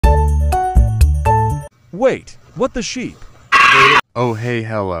Wait, what the sheep? Oh hey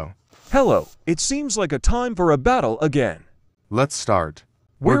hello. Hello, it seems like a time for a battle again. Let's start.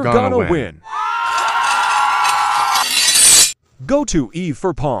 We're gonna win. Go to E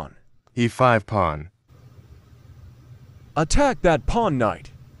for pawn. E5 pawn. Attack that pawn knight.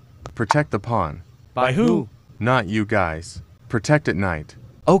 Protect the pawn. By who? Not you guys. Protect it knight.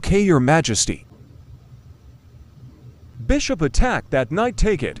 Okay, your majesty. Bishop attack that knight,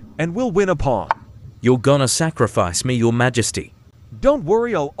 take it, and we'll win a pawn. You're gonna sacrifice me, your majesty. Don't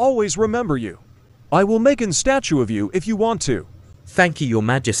worry, I'll always remember you. I will make a statue of you if you want to. Thank you, your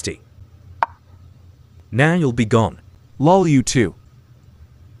majesty. Now you'll be gone. Lol, you too.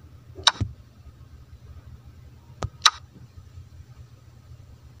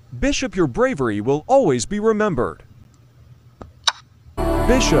 Bishop, your bravery will always be remembered.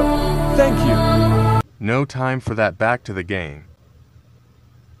 Bishop, thank you. No time for that, back to the game.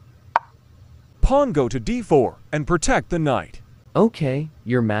 Pawn go to D4 and protect the knight. Okay,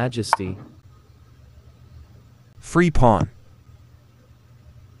 your majesty. Free pawn.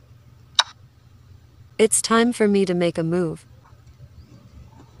 It's time for me to make a move.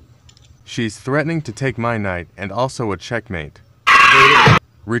 She's threatening to take my knight and also a checkmate.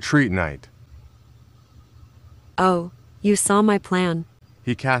 Retreat knight. Oh, you saw my plan.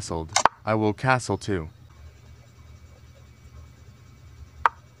 He castled. I will castle too.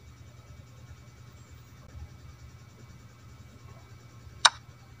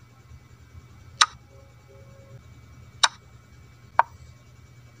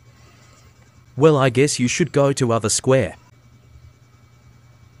 Well, I guess you should go to other square.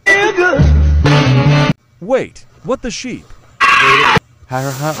 Wait, what the sheep?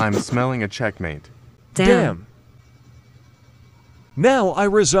 Hahaha, I'm smelling a checkmate. Damn. Now I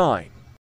resign.